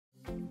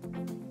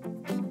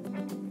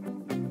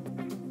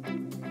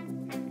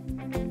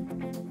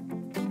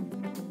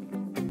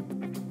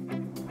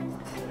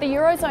The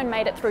Eurozone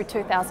made it through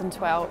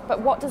 2012,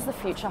 but what does the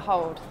future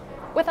hold?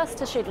 With us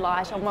to shed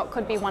light on what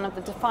could be one of the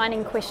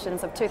defining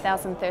questions of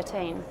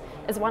 2013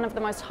 is one of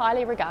the most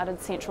highly regarded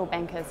central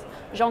bankers,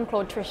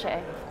 Jean-Claude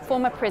Trichet,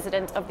 former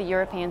president of the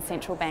European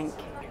Central Bank.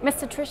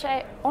 Mr.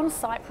 Trichet, on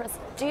Cyprus,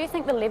 do you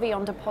think the levy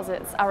on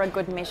deposits are a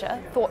good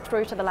measure, thought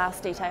through to the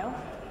last detail?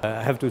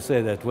 I have to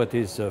say that what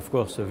is, of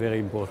course, a very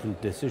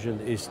important decision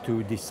is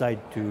to decide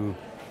to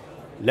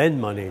lend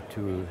money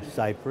to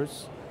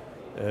Cyprus,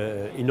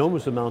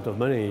 enormous amount of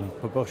money in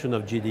proportion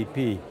of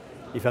GDP.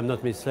 If I'm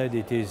not misled,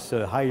 it is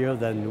higher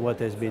than what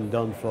has been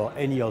done for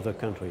any other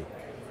country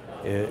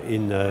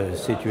in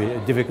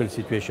a difficult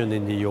situation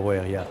in the euro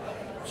area.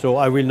 So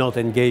I will not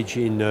engage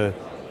in,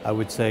 I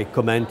would say,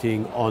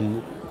 commenting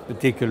on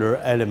particular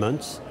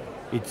elements.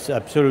 It's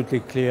absolutely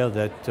clear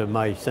that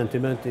my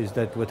sentiment is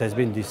that what has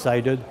been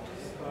decided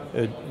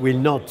will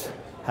not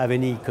have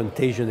any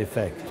contagion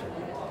effect.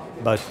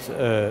 But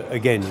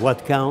again,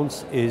 what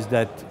counts is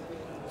that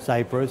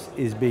Cyprus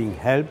is being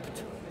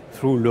helped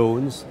through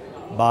loans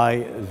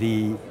by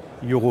the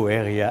euro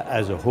area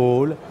as a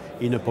whole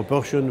in a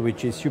proportion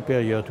which is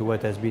superior to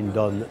what has been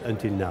done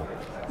until now.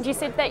 You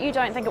said that you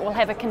don't think it will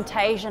have a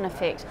contagion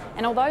effect,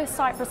 and although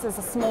Cyprus is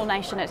a small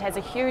nation, it has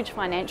a huge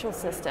financial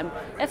system.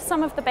 If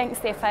some of the banks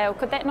there fail,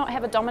 could that not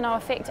have a domino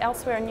effect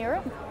elsewhere in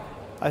Europe?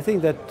 I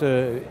think that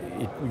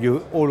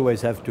you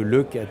always have to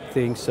look at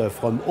things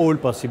from all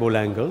possible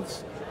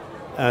angles,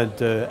 and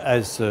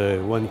as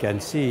one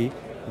can see,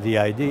 the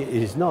idea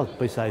is not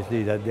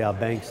precisely that there are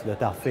banks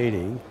that are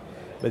failing,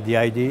 but the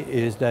idea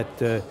is that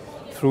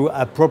through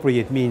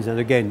appropriate means, and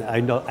again,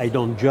 I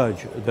don't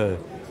judge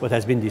what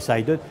has been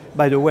decided.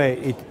 By the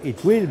way,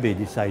 it will be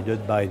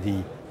decided by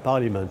the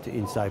parliament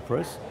in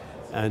Cyprus,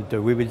 and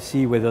we will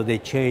see whether they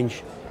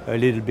change a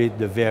little bit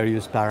the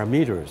various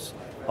parameters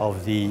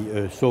of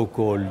the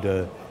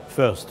so-called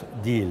first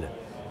deal.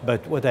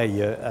 But what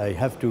I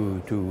have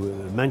to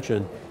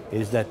mention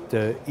is that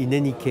in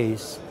any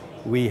case,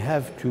 we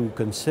have to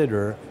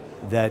consider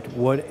that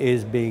what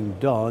is being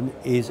done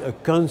is a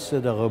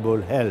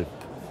considerable help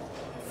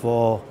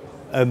for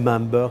a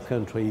member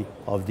country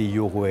of the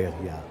euro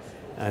area.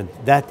 And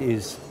that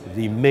is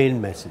the main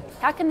message.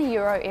 How can the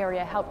euro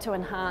area help to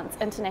enhance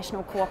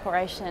international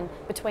cooperation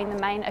between the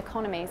main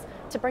economies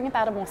to bring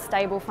about a more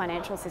stable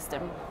financial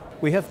system?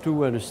 We have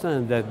to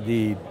understand that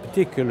the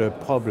particular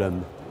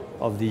problem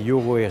of the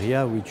euro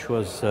area, which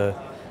was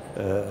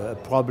a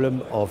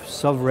problem of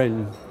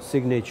sovereign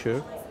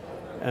signature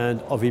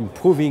and of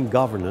improving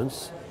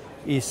governance,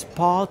 is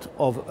part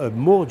of a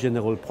more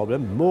general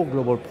problem, more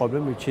global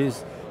problem, which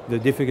is the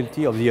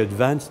difficulty of the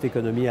advanced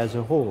economy as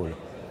a whole.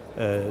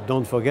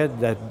 Don't forget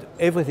that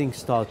everything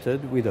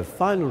started with a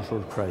financial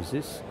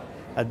crisis.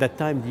 At that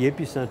time, the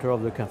epicenter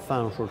of the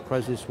financial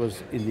crisis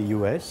was in the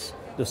US,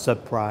 the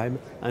subprime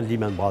and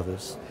Lehman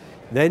Brothers.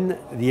 Then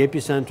the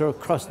epicenter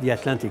crossed the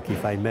Atlantic,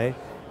 if I may,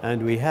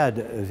 and we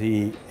had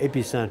the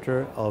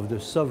epicenter of the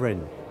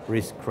sovereign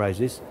risk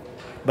crisis.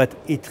 But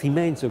it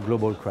remains a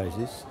global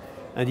crisis,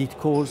 and it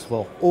calls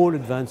for all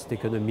advanced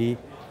economy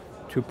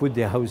to put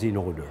their house in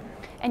order.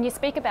 And you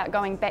speak about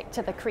going back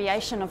to the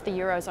creation of the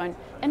Eurozone.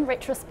 In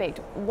retrospect,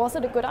 was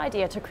it a good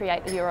idea to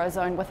create the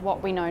Eurozone with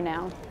what we know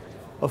now?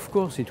 Of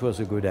course it was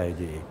a good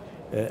idea.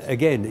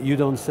 Again, you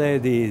don't say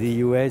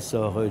the US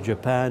or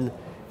Japan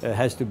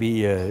has to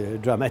be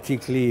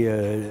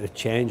dramatically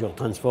changed or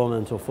transformed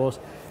and so forth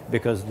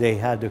because they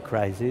had a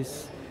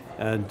crisis.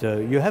 And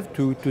you have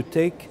to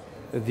take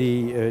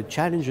the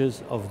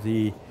challenges of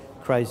the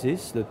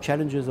crisis, the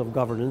challenges of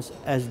governance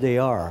as they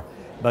are.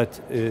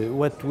 But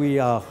what we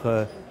are,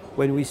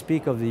 when we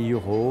speak of the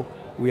euro,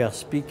 we are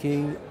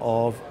speaking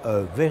of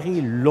a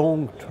very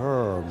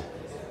long-term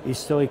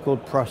historical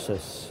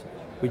process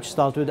which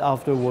started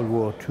after World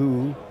War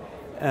II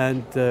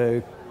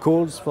and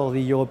calls for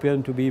the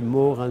European to be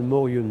more and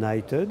more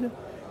united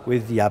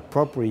with the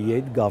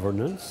appropriate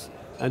governance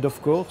and of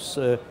course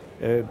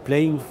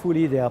playing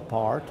fully their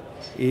part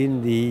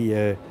in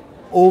the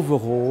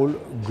overall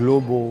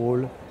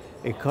global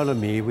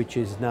economy, which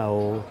is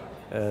now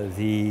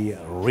the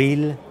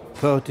real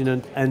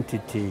pertinent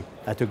entity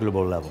at a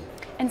global level.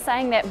 In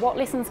saying that, what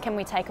lessons can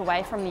we take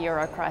away from the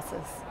euro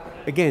crisis?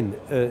 Again,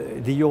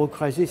 the euro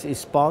crisis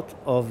is part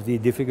of the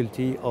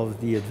difficulty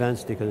of the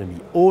advanced economy.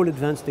 All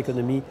advanced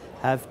economies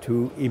have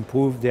to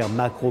improve their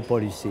macro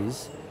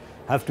policies,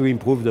 have to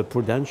improve the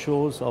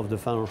prudentials of the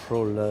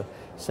financial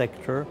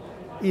sector.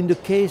 In the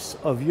case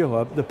of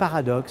Europe, the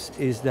paradox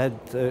is that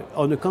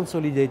on a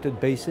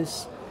consolidated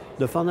basis,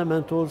 the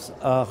fundamentals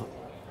are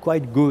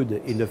quite good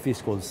in the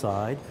fiscal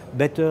side,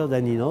 better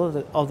than in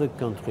other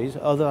countries,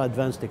 other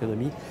advanced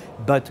economies,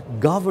 but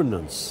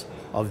governance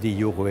of the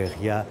euro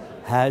area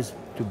has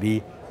to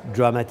be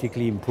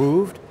dramatically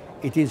improved.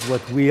 It is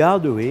what we are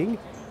doing.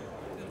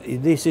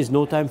 This is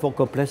no time for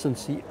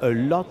complacency. A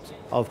lot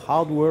of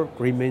hard work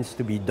remains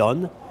to be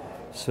done.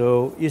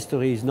 So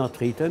history is not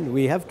written.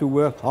 We have to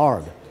work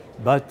hard,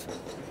 but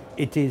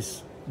it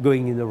is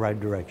going in the right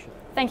direction.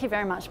 Thank you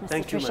very much, Mr.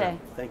 Thank you, Trichet. madam.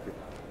 Thank you.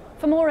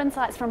 For more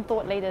insights from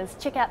thought leaders,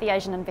 check out the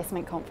Asian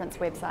Investment Conference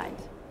website.